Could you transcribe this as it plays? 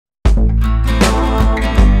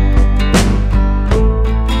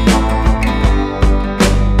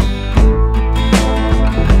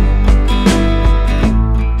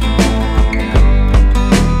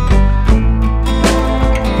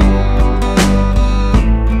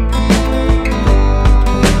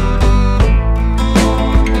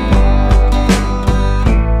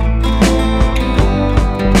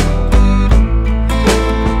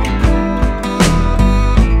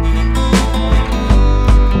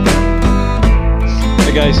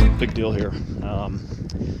Hey guys, big deal here.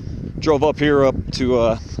 Drove up here up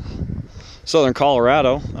to southern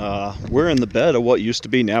Colorado. We're in the bed of what used to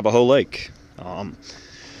be Navajo Lake.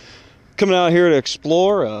 Coming out here to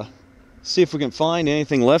explore, see if we can find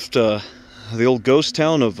anything left the old ghost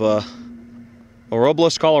town of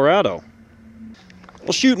Arboles, Colorado.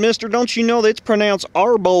 Well shoot, mister, don't you know that it's pronounced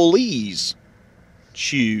Arboles?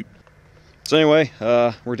 Shoot. So anyway,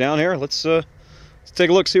 we're down here. Let's take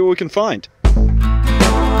a look, see what we can find.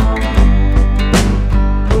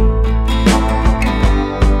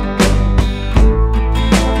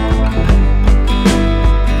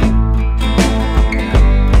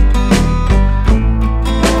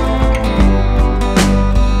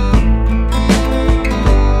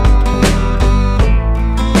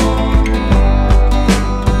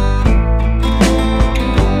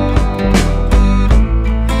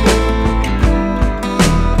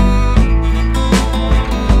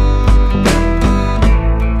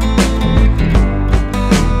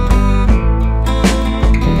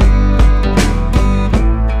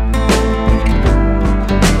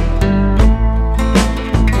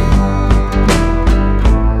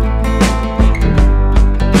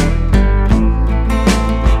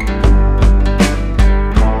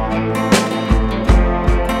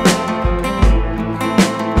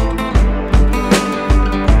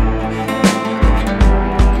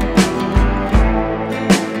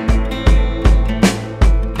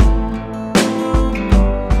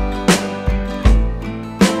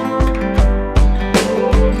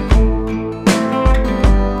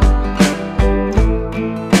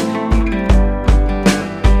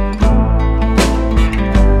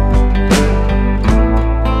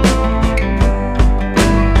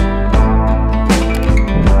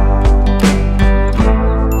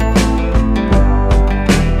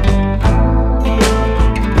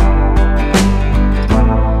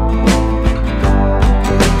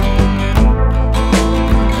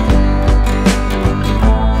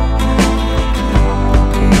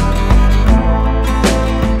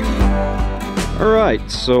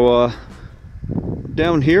 So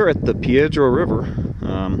down here at the Piedra River,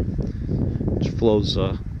 which flows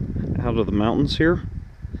out of the mountains here,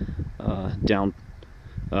 down,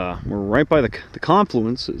 we're right by the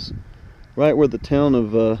confluences, right where the town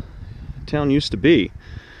used to be.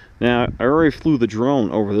 Now I already flew the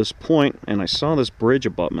drone over this point, and I saw this bridge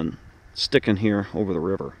abutment sticking here over the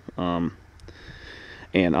river, and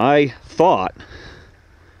I thought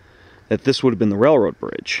that this would have been the railroad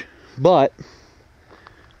bridge, but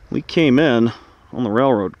we came in on the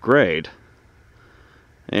railroad grade,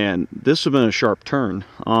 and this would have been a sharp turn.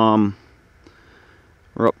 We're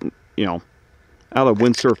up, out of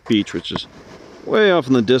Windsurf Beach, which is way off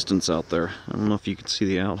in the distance out there. I don't know if you can see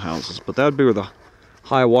the outhouses, but that would be where the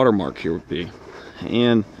high water mark here would be.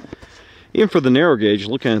 And even for the narrow gauge,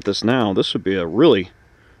 looking at this now, this would be a really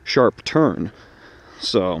sharp turn.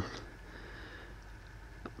 So,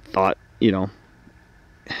 thought, it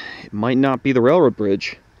might not be the railroad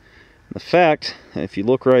bridge. The fact, if you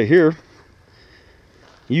look right here,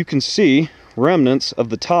 you can see remnants of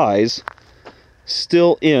the ties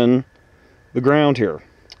still in the ground here.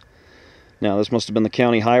 Now this must have been the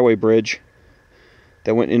county highway bridge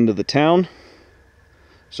that went into the town.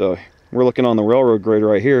 So we're looking on the railroad grade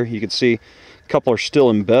right here. You can see a couple are still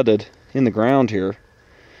embedded in the ground here.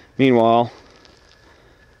 Meanwhile,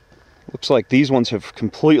 looks like these ones have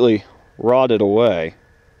completely rotted away.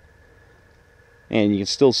 And you can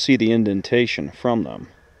still see the indentation from them.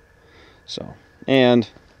 So, and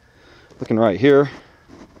looking right here,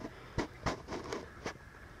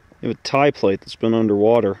 you have a tie plate that's been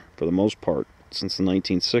underwater for the most part since the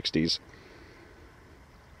 1960s.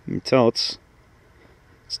 You can tell it's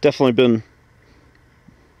definitely been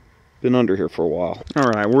under here for a while. All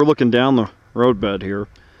right, we're looking down the roadbed here.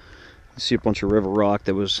 You see a bunch of river rock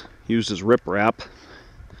that was used as riprap.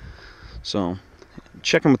 So,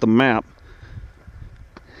 checking with the map,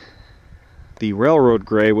 the railroad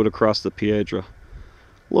grade would have crossed the Piedra a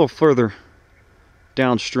little further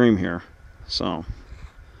downstream here. So,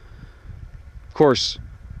 of course,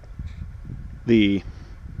 looking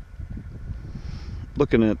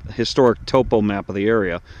at the historic topo map of the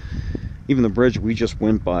area, even the bridge we just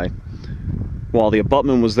went by, while the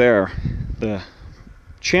abutment was there, the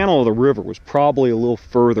channel of the river was probably a little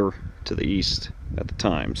further to the east at the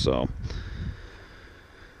time. So,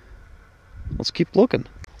 let's keep looking.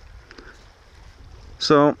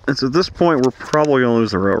 So, it's at this point we're probably going to lose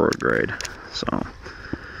the railroad grade. So,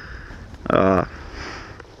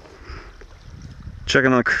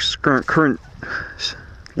 checking on current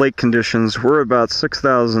lake conditions, we're about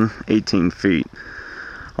 6,018 feet.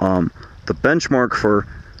 The benchmark for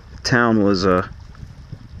the town was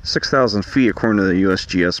 6,000 feet according to the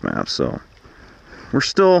USGS map, so we're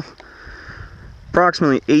still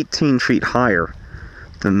approximately 18 feet higher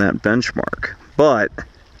than that benchmark. But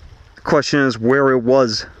the question is where it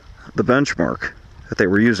was the benchmark that they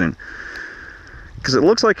were using, because it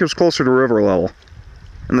looks like it was closer to river level,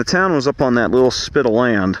 and the town was up on that little spit of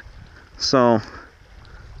land. So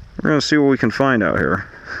we're going to see what we can find out here.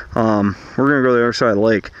 We're going to go to the other side of the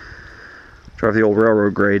lake, drive the old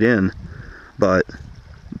railroad grade in, but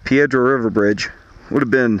Piedra River Bridge would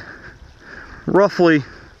have been roughly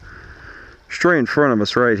straight in front of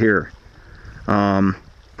us right here.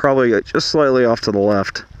 Probably just slightly off to the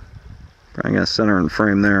left. Probably gonna center and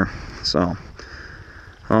frame there. So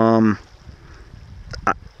I'm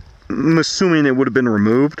assuming it would have been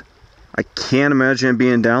removed. I can't imagine it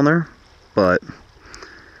being down there, but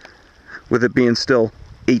with it being still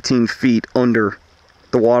 18 feet under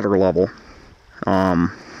the water level,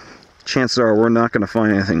 chances are we're not going to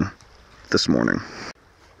find anything this morning.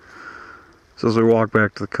 So as we walk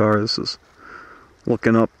back to the car, this is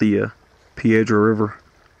looking up the Piedra River.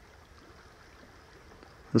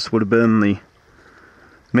 This would have been the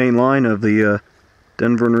main line of the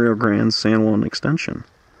Denver and Rio Grande San Juan Extension.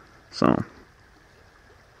 So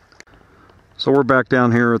we're back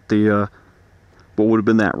down here at the what would have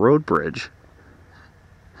been that road bridge.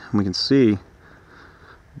 And we can see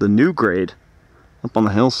the new grade up on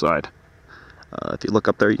the hillside. If you look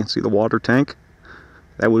up there, you can see the water tank.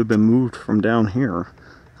 That would have been moved from down here.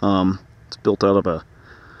 It's built out of a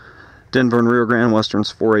Denver and Rio Grande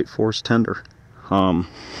Westerns 4/8 force tender. I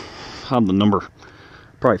have the number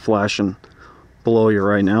probably flashing below you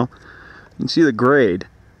right now. You can see the grade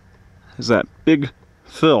is that big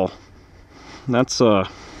fill. That's the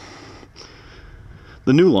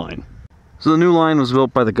new line. So the new line was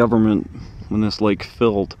built by the government when this lake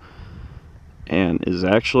filled, and is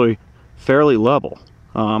actually fairly level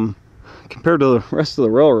compared to the rest of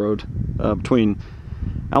the railroad between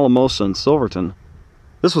Alamosa and Silverton.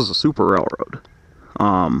 This was a super railroad.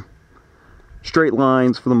 Straight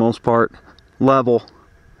lines for the most part, level.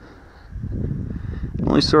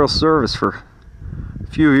 Only saw service for a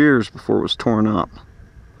few years before it was torn up.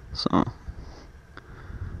 So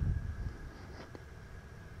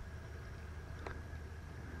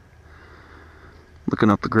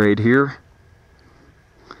looking up the grade here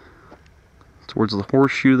towards the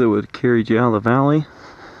horseshoe that would carry you out of the valley.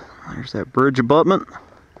 There's that bridge abutment.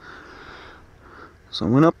 So I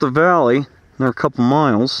went up the valley, there a couple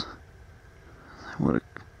miles. I would have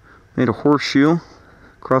made a horseshoe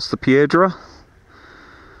across the Piedra.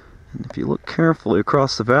 And if you look carefully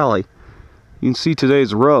across the valley, you can see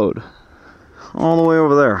today's road all the way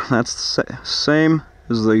over there. That's the same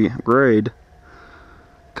as the grade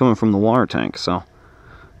coming from the water tank. So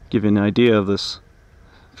give you an idea of this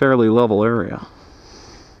fairly level area.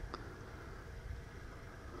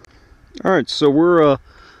 Alright, so we're a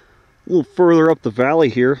little further up the valley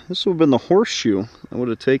here. This would have been the horseshoe that would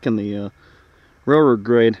have taken the railroad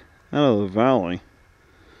grade out of the valley.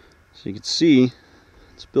 So you can see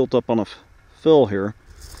it's built up on a fill here.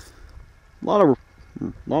 A lot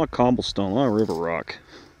of cobblestone, a lot of river rock.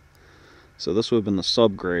 So this would have been the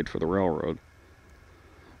subgrade for the railroad.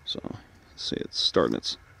 So you can see it's starting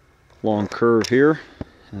its long curve here.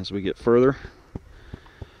 As we get further,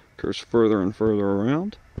 curves further and further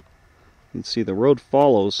around. You can see the road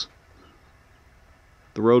follows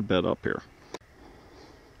the roadbed up here.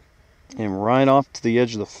 And right off to the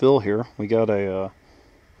edge of the fill here, we got a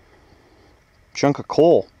chunk of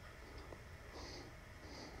coal.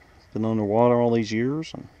 Been underwater all these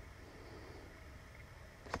years, and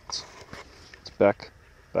it's back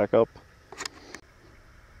up.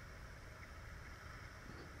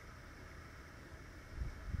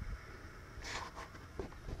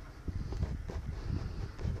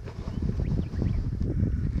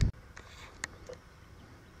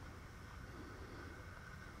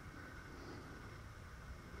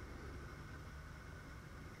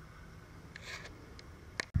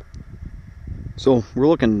 So we're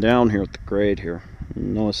looking down here at the grade here.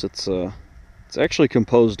 Notice it's actually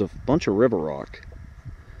composed of a bunch of river rock.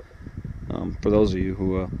 For those of you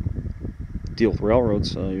who deal with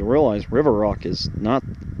railroads, you'll realize river rock is not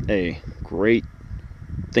a great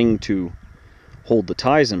thing to hold the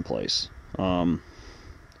ties in place. But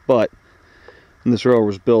when this railroad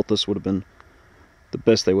was built, this would have been the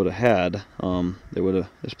best they would have had.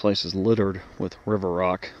 This place is littered with river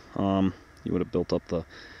rock. You would have built up the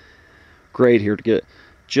grade here to get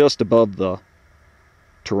just above the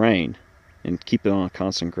terrain and keep it on a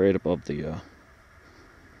constant grade above the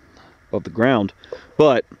ground.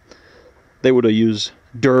 But they would have used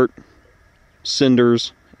dirt,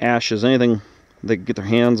 cinders, ashes, anything they could get their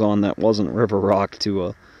hands on that wasn't river rock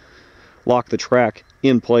to lock the track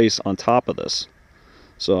in place on top of this.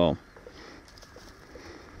 So,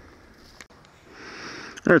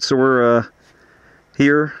 alright, so we're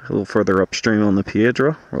here a little further upstream on the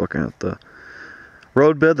Piedra. We're looking at the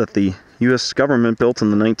roadbed that the U.S. government built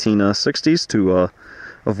in the 1960s to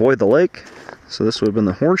avoid the lake. So this would have been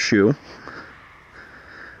the horseshoe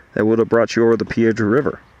that would have brought you over the Piedra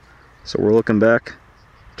River. So we're looking back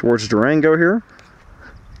towards Durango here.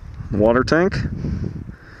 The water tank.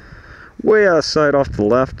 Way outside off to the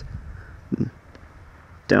left.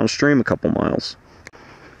 Downstream a couple miles.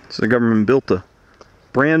 So the government built a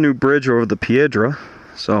brand new bridge over the Piedra.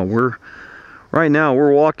 So right now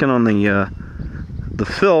we're walking on the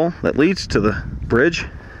fill that leads to the bridge.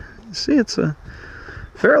 You see, it's a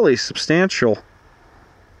fairly substantial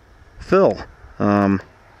fill.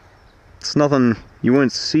 It's nothing you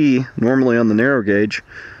wouldn't see normally on the narrow gauge,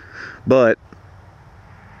 but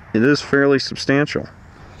it is fairly substantial.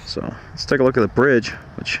 So let's take a look at the bridge,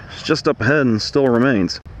 which is just up ahead and still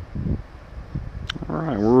remains.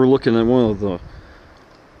 Alright, we're looking at one of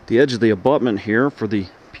the edge of the abutment here for the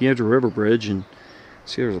Piedra River Bridge, and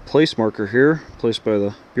see there's a place marker here placed by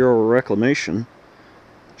the Bureau of Reclamation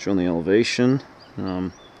showing the elevation.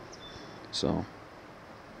 So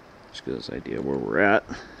just get this idea where we're at.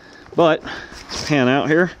 But let's pan out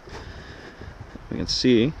here. We can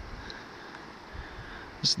see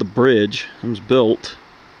this is the bridge that was built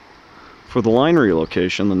for the line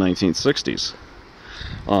relocation in the 1960s.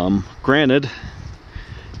 Granted,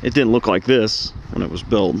 it didn't look like this when it was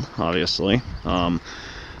built, obviously.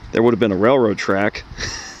 There would have been a railroad track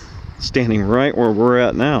standing right where we're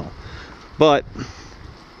at now. But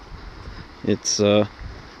it's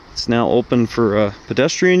now open for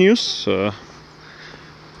pedestrian use.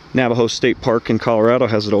 Navajo State Park in Colorado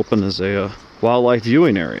has it open as a wildlife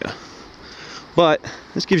viewing area. But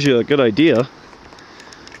this gives you a good idea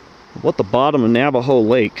of what the bottom of Navajo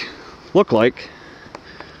Lake looked like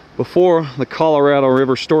before the Colorado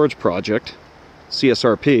River Storage Project,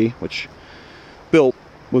 CSRP, which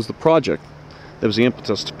was the project that was the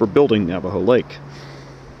impetus for building Navajo Lake.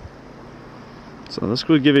 So this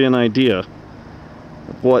would give you an idea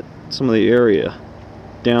of what some of the area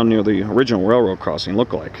down near the original railroad crossing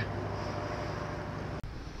looked like.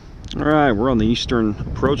 Alright, we're on the eastern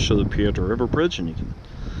approach to the Piedra River Bridge, and you can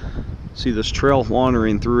see this trail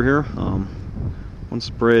wandering through here.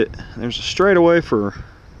 There's a straightaway for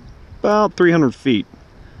about 300 feet,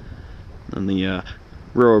 and the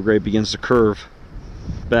railroad grade begins to curve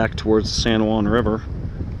back towards the San Juan River.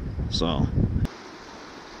 So,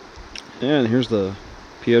 and here's the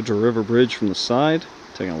Piedra River Bridge from the side.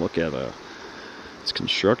 Taking a look at its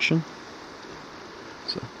construction.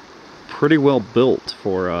 It's pretty well built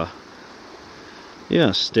for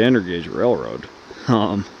standard gauge railroad. It's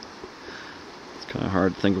kind of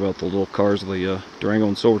hard to think about the little cars of the Durango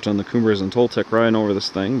and Silverton, the Cumbres and Toltec riding over this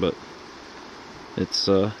thing, but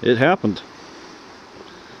it happened.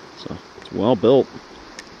 So it's well built.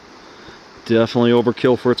 Definitely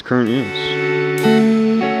overkill for its current use.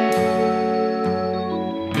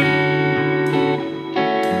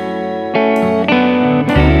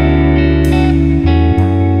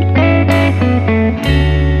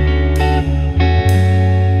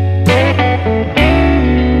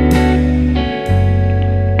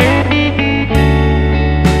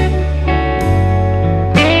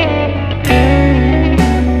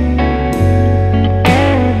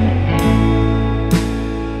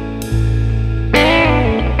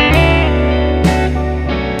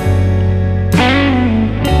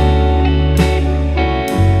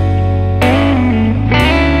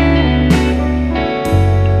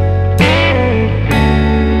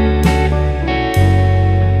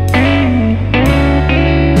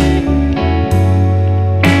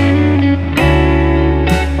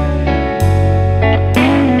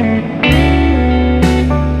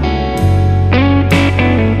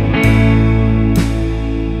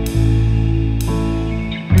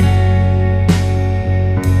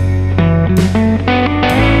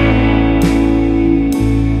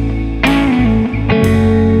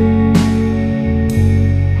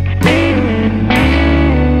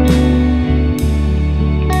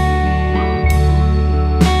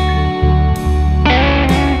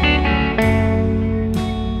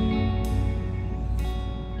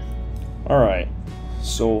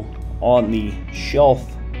 So on the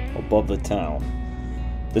shelf above the town,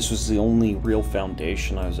 this was the only real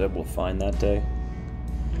foundation I was able to find that day.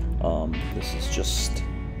 This is just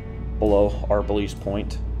below Arboles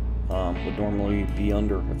Point. Would normally be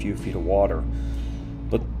under a few feet of water,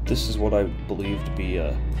 but this is what I believe to be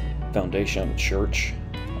a foundation of a church.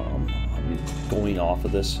 I'm I'm going off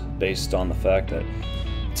of this based on the fact that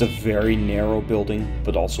it's a very narrow building,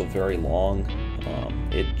 but also very long.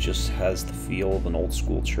 It just has the feel of an old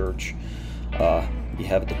school church. You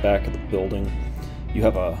have at the back of the building, you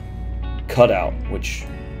have a cutout, which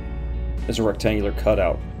is a rectangular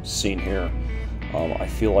cutout seen here. I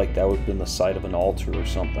feel like that would have been the site of an altar or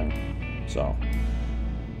something. So,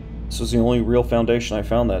 this was the only real foundation I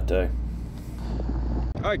found that day.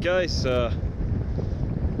 Alright guys,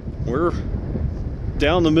 we're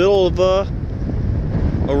down the middle of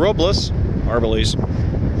Arboles.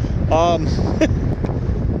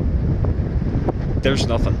 There's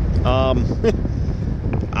nothing.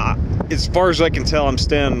 As far as I can tell, I'm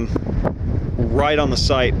standing right on the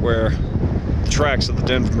site where the tracks of the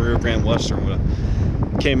Denver Rio Grande Western would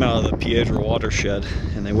have came out of the Piedra watershed,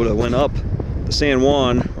 and they would have went up the San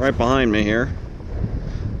Juan right behind me here,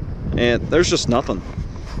 and there's just nothing.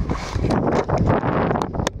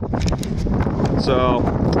 So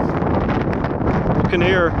looking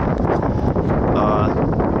here,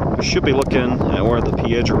 we should be looking at where the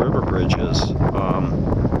Piedra River Bridge is,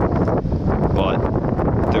 but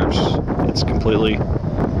it's completely,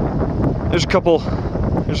 there's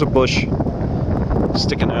a bush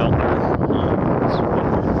sticking out there.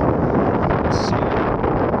 Let's see.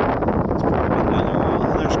 It's probably another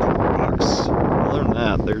one. There's a couple rocks. Other than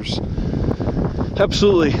that, there's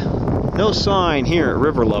absolutely no sign here at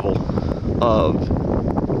river level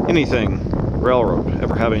of anything railroad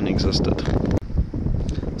ever having existed.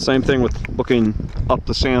 Same thing with looking up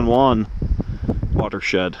the San Juan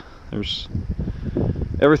watershed.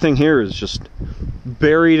 Everything here is just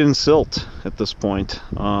buried in silt at this point.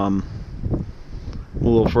 A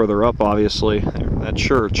little further up, obviously, that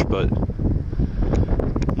church, but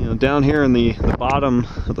you know, down here in the bottom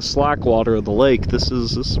of the slack water of the lake, this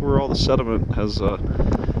is where all the sediment has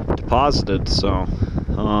deposited. So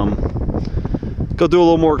go do a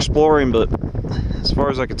little more exploring, but as far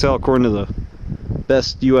as I can tell, according to the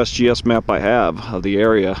best USGS map I have of the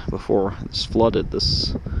area before it's flooded,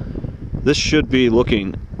 this should be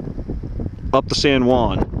looking up the San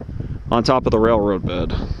Juan on top of the railroad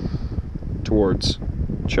bed towards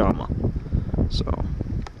Chama. So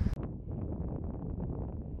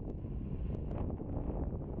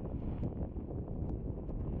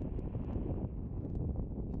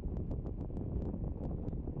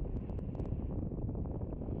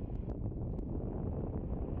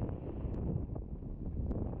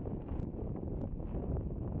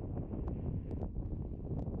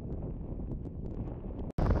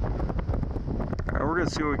we're gonna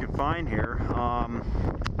see what we can find here.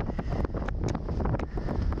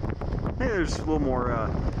 Maybe there's a little more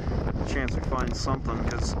chance we find something,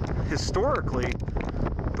 because historically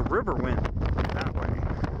the river went that way.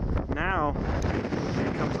 Now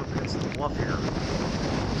it comes up against the bluff here. So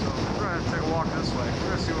we're gonna take a walk this way. We're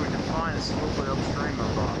gonna see what we can find. It's a little bit upstream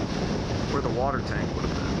of where the water tank would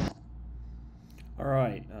have been. All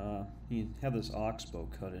right, you have this oxbow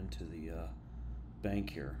cut into the bank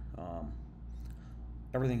here.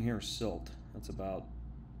 Everything here is silt. That's about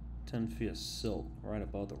 10 feet of silt right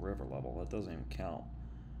above the river level. That doesn't even count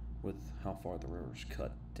with how far the river's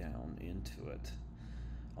cut down into it.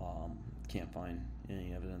 Can't find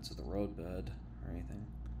any evidence of the roadbed or anything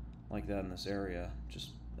like that in this area. Just,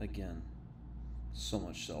 again, so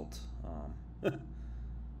much silt.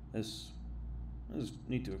 This is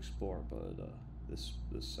neat to explore, but this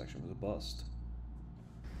section was a bust.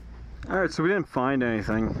 Alright, so we didn't find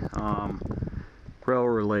anything rail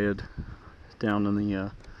related down in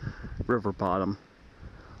the river bottom,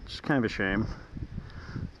 which is kind of a shame,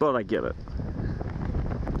 but I get it.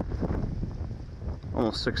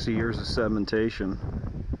 Almost 60 years of sedimentation,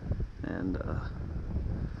 and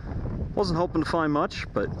wasn't hoping to find much,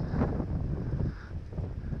 but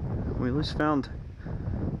we at least found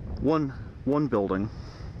one building.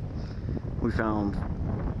 We found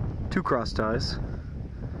 2 cross ties,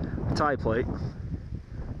 a tie plate,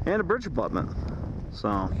 and a bridge abutment.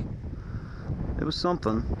 So it was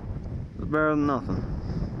something. It was better than nothing.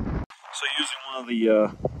 So using one of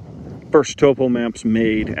the first topo maps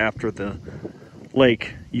made after the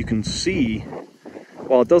lake, you can see,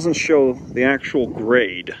 while it doesn't show the actual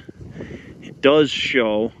grade, it does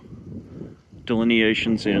show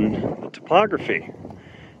delineations in the topography.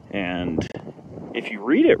 And if you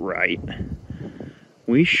read it right,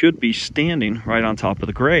 we should be standing right on top of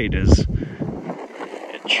the grade, as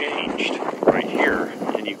it changed right here,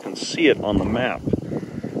 and you can see it on the map.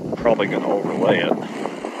 I'm probably going to overlay it.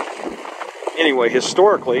 Anyway,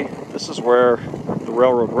 historically, this is where the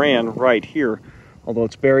railroad ran, right here, although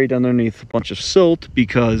it's buried underneath a bunch of silt,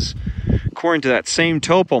 because according to that same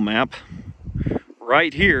topo map,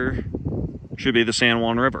 right here should be the San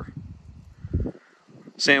Juan River.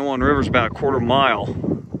 San Juan River's about a quarter mile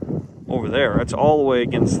over there. That's all the way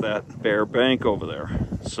against that bare bank over there.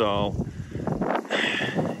 So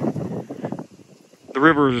the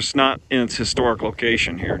river is not in its historic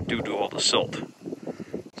location here due to all the silt.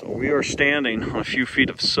 So we are standing on a few feet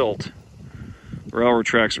of silt. The railroad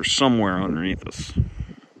tracks are somewhere underneath us.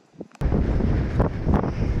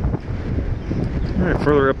 All right,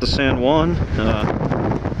 further up the San Juan,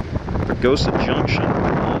 Pagosa Junction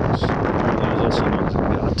is also known as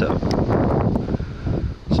Gato.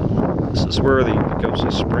 So this is where the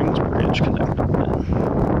Pagosa Springs Bridge connected.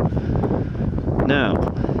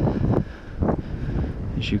 Now,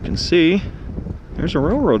 as you can see, there's a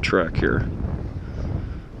railroad track here.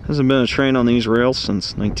 Hasn't been a train on these rails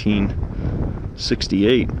since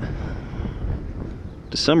 1968.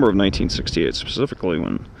 December of 1968 specifically,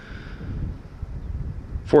 when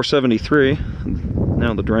 473,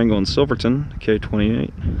 now the Durango and Silverton,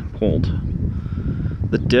 K28, pulled.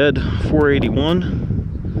 The dead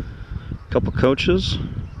 481, a couple coaches,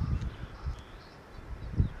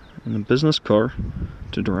 and a business car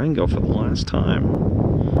to Durango for the last time.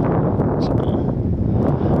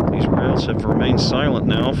 So, these rails have remained silent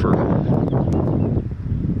now for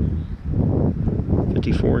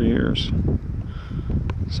 54 years.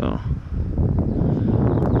 So,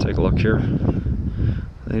 take a look here.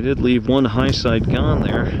 They did leave one high side gone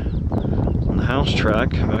there on the house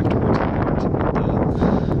track back towards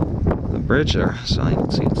the bridge there. So you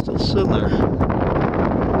can see it's still sitting there.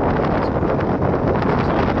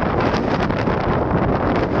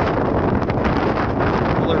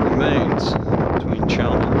 All that remains between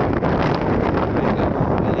Chama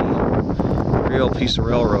and a real piece of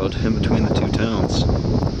railroad in between the two towns.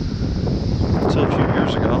 Until a few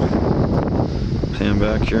years ago, pan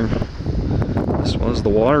back here. This was the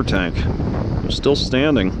water tank. It was still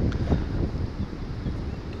standing.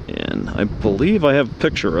 And I believe I have a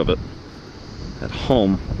picture of it at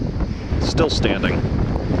home. Still standing.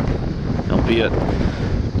 Albeit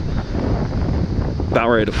about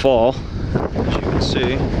ready to fall. As you can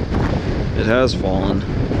see, it has fallen.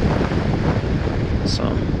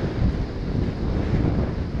 So.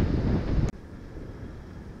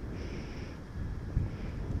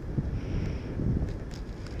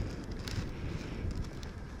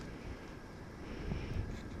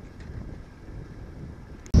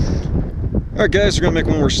 Alright guys, we're going to make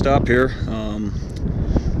one more stop here.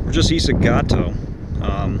 We're just east of Gato.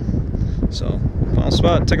 So, final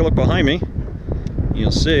spot, take a look behind me.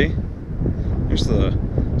 You'll see, there's the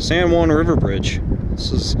San Juan River Bridge.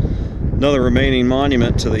 This is another remaining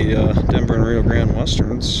monument to the Denver and Rio Grande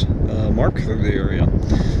Westerns mark through the area.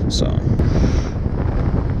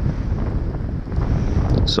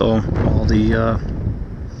 So all the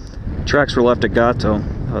tracks were left at Gato.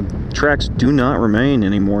 Tracks do not remain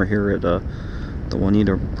anymore here at the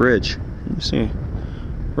Juanita Bridge. You see,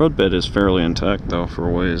 roadbed is fairly intact though for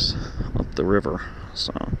a ways up the river.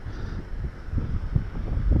 So.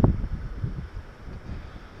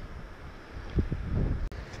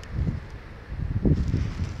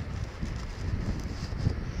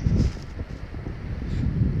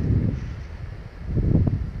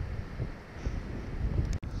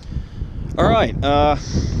 Alright, gonna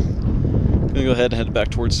go ahead and head back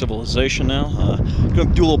towards civilization now.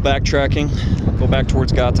 Gonna do a little backtracking, go back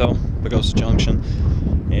towards Gato, Pagosa Junction,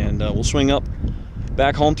 and we'll swing up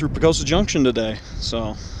back home through Pagosa Junction today.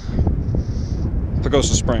 So,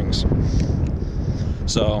 Pagosa Springs.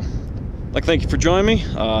 So, I'd like to thank you for joining me.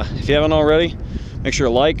 If you haven't already, make sure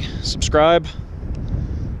to like, subscribe,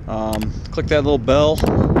 click that little bell.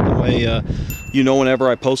 That way you know whenever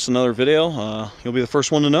I post another video, you'll be the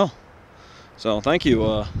first one to know. So thank you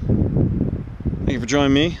for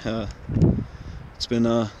joining me. It's been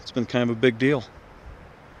kind of a big deal.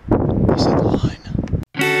 East of the line.